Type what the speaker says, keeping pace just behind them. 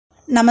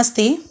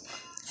நமஸ்தே.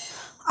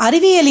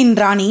 அறிவியலின்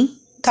ராணி,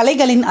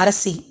 கலைகளின்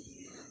அரசி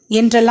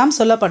என்றெல்லாம்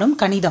சொல்லப்படும்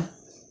கணிதம்.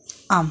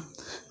 ஆம்,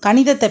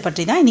 கணிதத்தை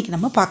பற்றி தான் இன்றைக்கி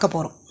நம்ம பார்க்க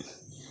போகிறோம்.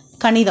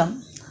 கணிதம்,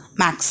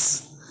 மேக்ஸ்.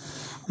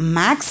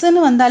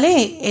 மேக்ஸுன்னு வந்தாலே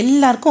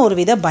எல்லாருக்கும் ஒரு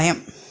வித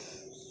பயம்.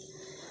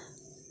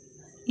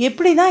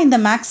 எப்படி தான் இந்த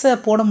மேக்ஸை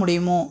போட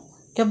முடியுமோ,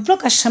 எவ்வளோ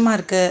கஷ்டமாக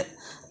இருக்குது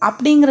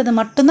அப்படிங்கிறது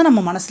மட்டும்தான்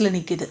நம்ம மனசில்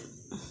நிற்கிது.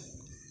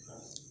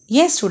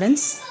 ஏன்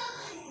ஸ்டூடெண்ட்ஸ்,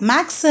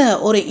 மேக்ஸை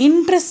ஒரு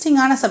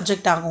இன்ட்ரெஸ்டிங்கான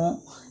சப்ஜெக்டாகவும்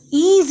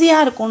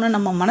ஈஸியாக இருக்கும்னு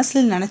நம்ம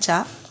மனசில் நினச்சா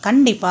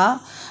கண்டிப்பாக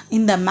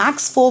இந்த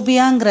மேக்ஸ்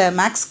ஃபோபியாங்கிற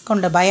மேக்ஸ்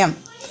கொண்ட பயம்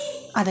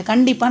அதை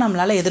கண்டிப்பாக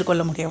நம்மளால்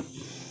எதிர்கொள்ள முடியும்.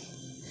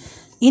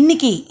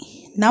 இன்றைக்கி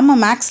நம்ம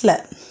மேக்ஸில்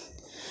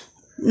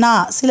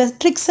நான் சில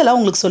ட்ரிக்ஸ் எல்லாம்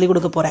உங்களுக்கு சொல்லிக்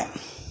கொடுக்க போகிறேன்.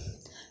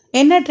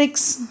 என்ன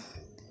ட்ரிக்ஸ்?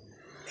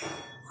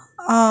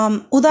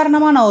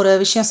 உதாரணமாக நான் ஒரு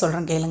விஷயம்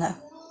சொல்கிறேன், கேளுங்க.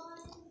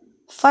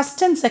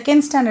 ஃபஸ்ட் அண்ட்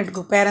செகண்ட்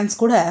ஸ்டாண்டர்டுக்கு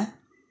பேரண்ட்ஸ் கூட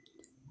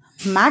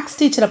மேக்ஸ்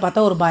டீச்சரை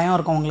பார்த்தா ஒரு பயம்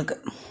இருக்கும் உங்களுக்கு.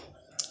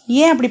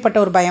 ஏன் அப்படிப்பட்ட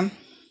ஒரு பயம்?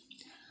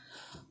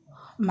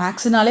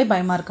 மேக்ஸுனாலே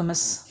பயமாக இருக்குது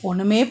மிஸ்,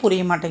 ஒன்றுமே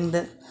புரிய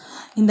மாட்டேங்குது,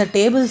 இந்த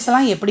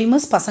டேபிள்ஸ்லாம் எப்படி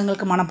மிஸ்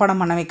பசங்களுக்கு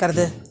மனப்பாடம் பண்ண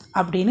வைக்கிறது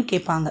அப்படின்னு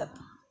கேட்பாங்க.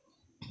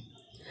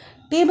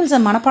 டேபிள்ஸை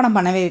மனப்பாடம்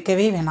பண்ண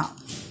வைக்கவே வேணாம்.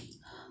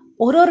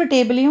 ஒரு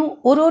டேபிளையும்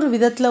ஒரு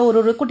விதத்தில்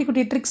ஒரு குட்டி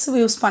குட்டி ட்ரிக்ஸ்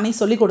யூஸ் பண்ணி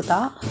சொல்லி கொடுத்தா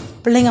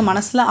பிள்ளைங்க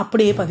மனசில்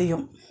அப்படியே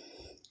பதியும்.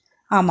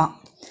 ஆமாம்,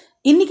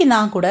 இன்றைக்கி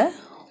நான் கூட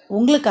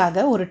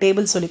உங்களுக்காக ஒரு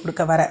டேபிள் சொல்லி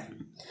கொடுக்க வரேன்.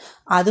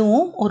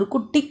 அதுவும் ஒரு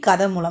குட்டி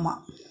கதை மூலமாக.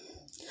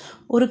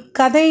 ஒரு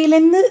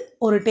கதையிலேருந்து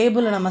ஒரு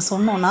டேபிளை நம்ம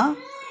சொன்னோன்னா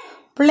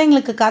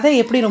பிள்ளைங்களுக்கு கதை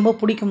எப்படி ரொம்ப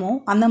பிடிக்குமோ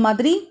அந்த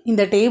மாதிரி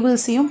இந்த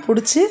டேபிள்ஸையும்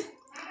பிடிச்சி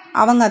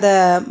அவங்க அதை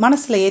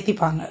மனசில்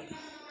ஏற்றிப்பாங்க.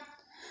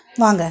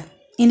 வாங்க,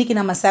 இன்றைக்கி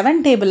நம்ம 7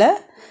 டேபிளை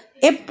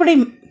எப்படி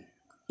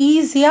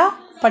ஈஸியாக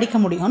படிக்க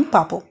முடியும்னு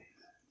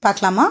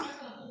பார்க்கலாமா?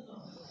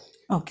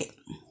 ஓகே.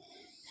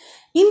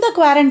 இந்த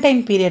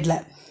குவாரண்டைன்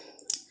பீரியடில்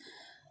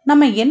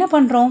நம்ம என்ன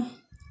பண்ணுறோம்?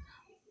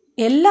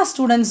 எல்லா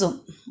ஸ்டூடெண்ட்ஸும்,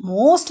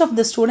 மோஸ்ட் ஆஃப்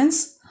த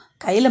ஸ்டூடெண்ட்ஸ்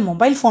கையில்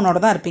மொபைல்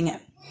ஃபோனோடு தான் இருப்பீங்க.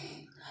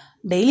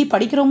 டெய்லி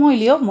படிக்கிறோமோ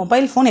இல்லையோ,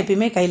 மொபைல் ஃபோன்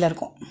எப்பயுமே கையில்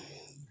இருக்கும்.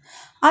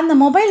 அந்த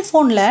மொபைல்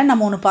ஃபோனில்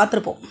நம்ம ஒன்று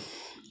பார்த்துருப்போம்.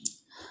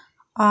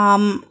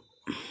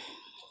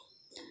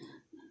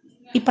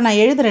 இப்போ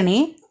நான் எழுதுகிறேனே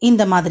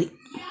இந்த மாதிரி.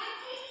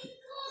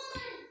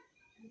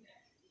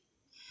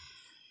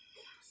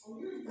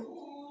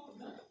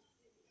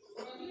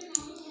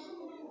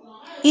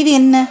 இது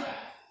என்ன?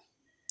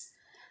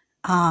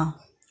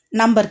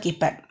 Number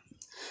keypad.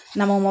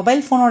 நம்ம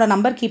மொபைல் ஃபோனோட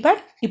நம்பர்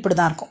கீபேட் இப்படி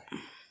தான் இருக்கும்.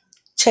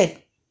 சரி,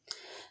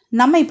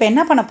 நம்ம இப்போ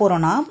என்ன பண்ண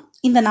போகிறோன்னா,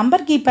 இந்த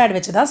நம்பர் கீபேட்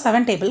வச்சு தான்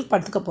 7 டேபிள்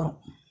படுத்துக்க போகிறோம்.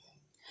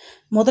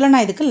 முதல்ல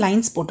நான் இதுக்கு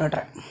லைன்ஸ்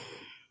போட்டுடுறேன்.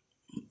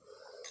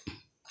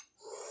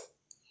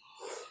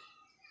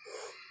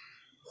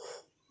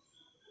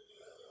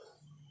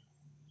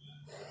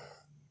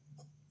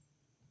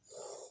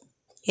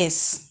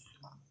 எஸ்,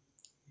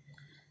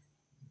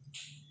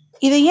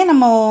 இதையே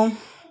நம்ம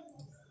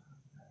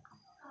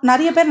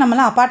நிறைய பேர்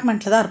நம்மளாம்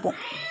அப்பார்ட்மெண்ட்டில் தான் இருப்போம்.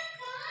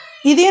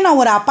 இதையும் நான்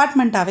ஒரு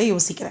அப்பார்ட்மெண்ட்டாகவே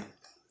யோசிக்கிறேன்.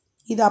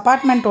 இது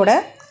அப்பார்ட்மெண்ட்டோட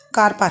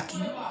கார்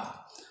பார்க்கிங்.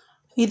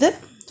 இது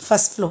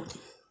ஃபஸ்ட் ஃப்ளோர்,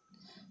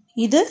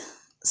 இது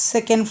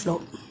செகண்ட்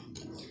ஃப்ளோர்,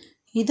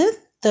 இது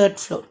தேர்ட்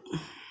ஃப்ளோர்.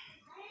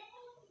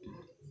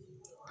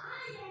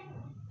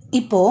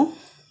 இப்போது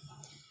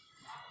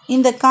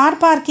இந்த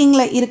கார்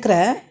பார்க்கிங்கில் இருக்கிற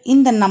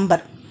இந்த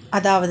நம்பர்,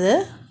 அதாவது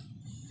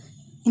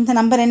இந்த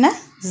நம்பர் என்ன?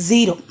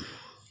 0.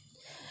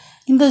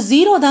 இந்த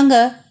 0 தாங்க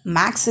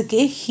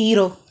மேக்ஸுக்கே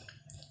ஹீரோ.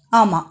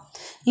 ஆமாம்,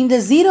 இந்த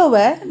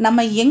 0வை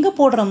நம்ம எங்கே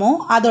போடுறோமோ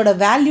அதோட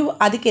வேல்யூ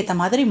அதுக்கேற்ற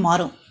மாதிரி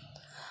மாறும்.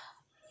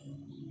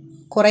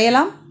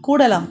 குறையலாம்,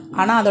 கூடலாம்,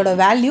 ஆனால் அதோட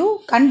வேல்யூ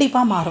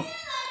கண்டிப்பாக மாறும்.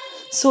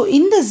 ஸோ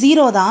இந்த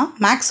 0 தான்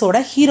மேக்ஸோட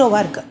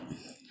ஹீரோவாக இருக்குது.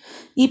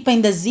 இப்போ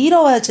இந்த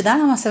 0வை வச்சு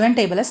தான் நம்ம 7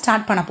 டேபிளை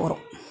ஸ்டார்ட் பண்ண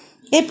போகிறோம்.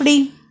 எப்படி?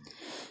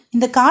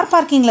 இந்த கார்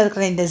பார்க்கிங்கில்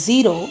இருக்கிற இந்த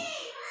 0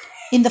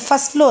 இந்த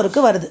ஃபஸ்ட்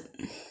ஃப்ளோருக்கு வருது.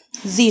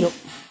 0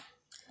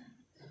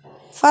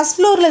 ஃபஸ்ட்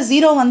ஃப்ளோரில்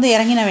 0 வந்து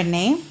இறங்கின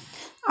உடனே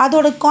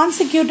அதோட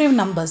கான்சிக்யூட்டிவ்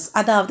நம்பர்ஸ்,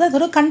 அதாவது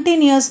அதோட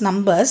கண்டினியூஸ்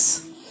நம்பர்ஸ்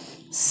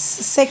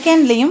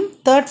செகண்ட்லேயும்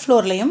தேர்ட்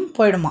ஃப்ளோர்லேயும்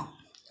போயிடுமா.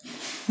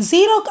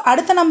 0க்கு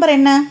அடுத்த நம்பர்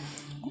என்ன?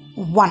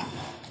 1.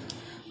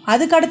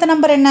 அதுக்கு அடுத்த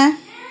நம்பர் என்ன?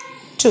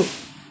 2.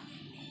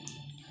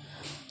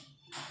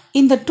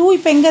 இந்த 2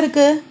 இப்போ எங்கே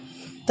இருக்குது?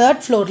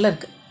 தேர்ட் ஃப்ளோரில்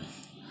இருக்குது.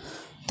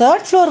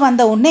 தேர்ட் ஃப்ளோர்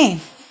வந்த உடனே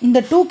இந்த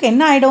 2க்கு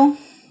என்ன ஆகிடும்?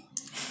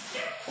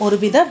 ஒரு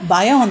வித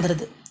பயம்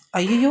வந்துடுது.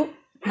 ஐயோ,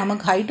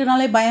 நமக்கு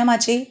ஹைட்டுனாலே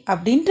பயமாச்சே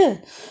அப்படின்ட்டு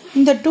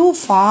இந்த 2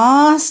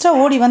 ஃபாஸ்ட்டாக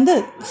ஓடி வந்து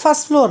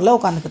ஃபஸ்ட் ஃப்ளோரில்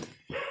உட்காந்துக்குது.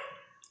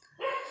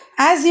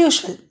 ஆஸ்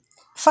யூஷுவல்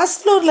ஃபஸ்ட்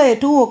ஃப்ளோரில்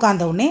 2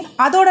 உட்காந்த உடனே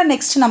அதோட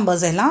நெக்ஸ்ட்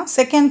நம்பர்ஸ் எல்லாம்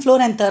செகண்ட்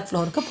ஃப்ளோர் அண்ட் தேர்ட்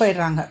ஃப்ளோருக்கு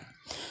போயிடுறாங்க.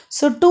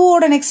 ஸோ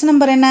 2வோட நெக்ஸ்ட்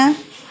நம்பர் என்ன?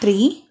 3.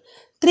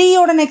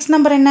 3யோட நெக்ஸ்ட்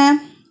நம்பர் என்ன?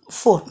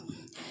 4.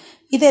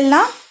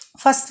 இதெல்லாம்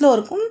ஃபஸ்ட்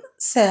ஃப்ளோருக்கும்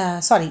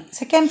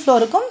செகண்ட்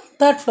ஃப்ளோருக்கும்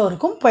தேர்ட்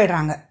ஃப்ளோருக்கும்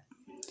போயிடுறாங்க.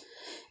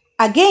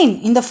 அகெயின்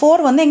இந்த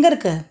 4 வந்து எங்கே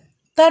இருக்குது?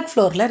 தேர்ட்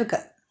ஃப்ளோரில்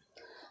இருக்குது.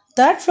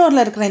 தேர்ட்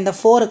ஃப்ளோரில் இருக்கிற இந்த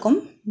 4க்கும்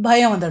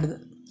பயம் வந்துடுது.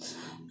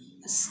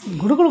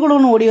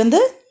 குடுகுடுன்னு ஓடி வந்து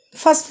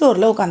ஃபஸ்ட்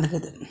ஃப்ளோரில்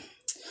உட்காந்துக்குது.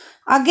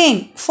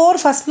 அகெயின்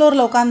 4 ஃபஸ்ட்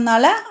ஃப்ளோரில்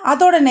உட்காந்தனால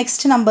அதோட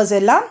நெக்ஸ்ட் நம்பர்ஸ்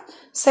எல்லாம்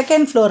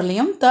செகண்ட்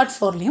ஃப்ளோர்லேயும் தேர்ட்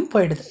ஃப்ளோர்லேயும்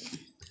போயிடுது.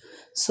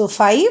 So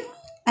 5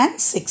 and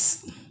 6.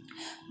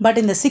 பட்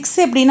இந்த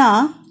 6 எப்படின்னா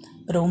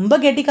ரொம்ப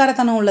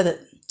கெட்டிக்காரத்தனம் உள்ளது,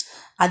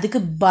 அதுக்கு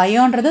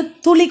பயம்ன்றது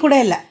துளி கூட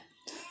இல்லை.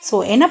 ஸோ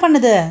என்ன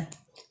பண்ணுது,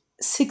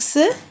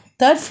 6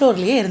 தேர்ட்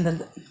ஃப்ளோர்லேயே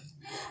இருந்தது.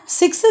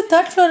 6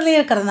 தேர்ட் ஃப்ளோர்லேயே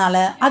இருக்கிறதுனால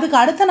அதுக்கு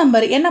அடுத்த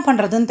நம்பர் என்ன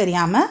பண்ணுறதுன்னு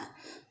தெரியாமல்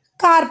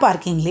கார்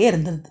பார்க்கிங்லேயே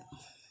இருந்தது.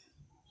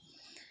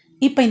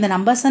 இப்போ இந்த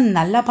நம்பர்ஸை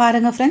நல்லா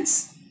பாருங்கள் ஃப்ரெண்ட்ஸ்.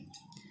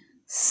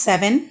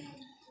 7,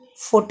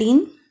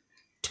 14,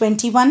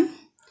 21,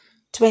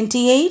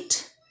 28,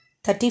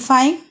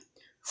 35,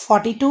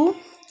 42,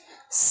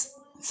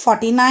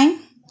 49,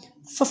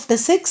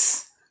 56,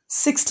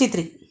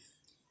 63,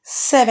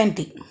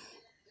 70.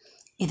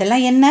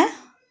 இதெல்லாம் என்ன?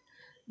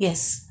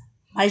 எஸ்,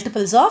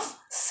 மல்டிபிள்ஸ் ஆஃப்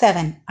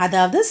 7,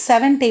 அதாவது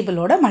 7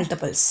 டேபிளோட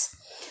multiples.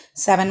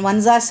 7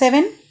 1s are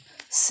 7,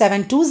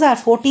 7 2s are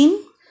 14,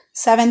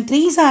 7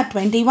 3s are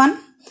 21,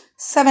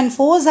 7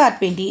 4s are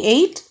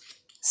 28,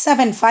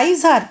 7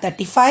 5s are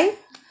 35,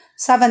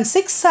 7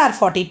 6s are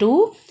 42,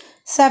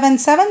 7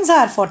 7s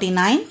are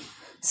 49,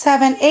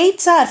 7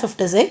 8s are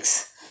 56,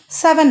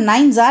 7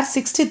 9s are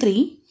 63,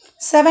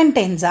 7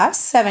 10s are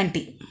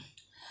 70.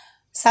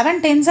 7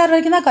 10s are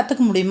வரைக்கும் தான்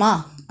கற்றுக்க முடியுமா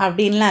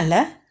அப்படின்லாம்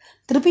இல்லை.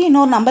 திருப்பி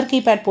இன்னொரு நம்பர்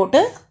கீபேட் போட்டு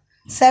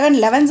 7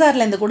 11s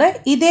ஆர்லேருந்து கூட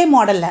இதே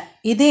மாடலில்,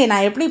 இதே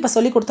நான் எப்படி இப்போ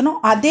சொல்லி கொடுத்தனோ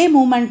அதே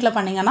மூமெண்ட்டில்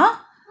பண்ணிங்கன்னா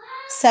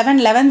 7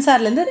 11s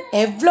ஆர்லேருந்து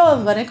எவ்வளோ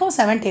வரைக்கும்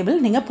 7 டேபிள்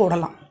நீங்கள்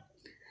போடலாம்.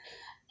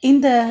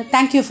 இந்த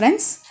தேங்க்யூ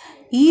ஃப்ரெண்ட்ஸ்.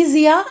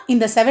 ஈஸியாக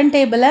இந்த 7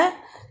 டேபிளை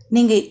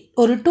நீங்கள்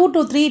ஒரு 2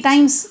 to 3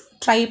 times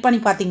ட்ரை பண்ணி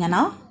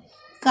பார்த்தீங்கன்னா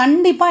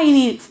கண்டிப்பாக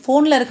இனி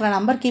ஃபோனில் இருக்கிற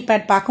நம்பர்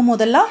கீபேட் பார்க்கும்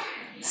போதெல்லாம்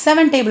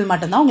 7 டேபிள்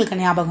மட்டும்தான் உங்களுக்கு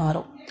ஞாபகம்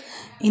வரும்.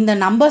 இந்த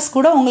நம்பர்ஸ்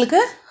கூட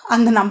உங்களுக்கு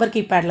அந்த நம்பர்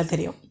கீபேடில்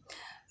தெரியும்.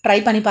 ட்ரை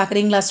பண்ணி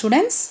பார்க்குறீங்களா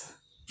ஸ்டூடெண்ட்ஸ்?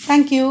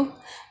 தேங்க்யூ.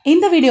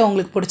 இந்த வீடியோ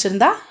உங்களுக்கு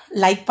பிடிச்சிருந்தா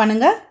லைக்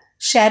பண்ணுங்கள்,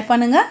 ஷேர்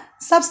பண்ணுங்கள்,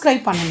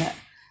 சப்ஸ்கிரைப் பண்ணுங்கள்.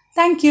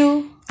 தேங்க்யூ.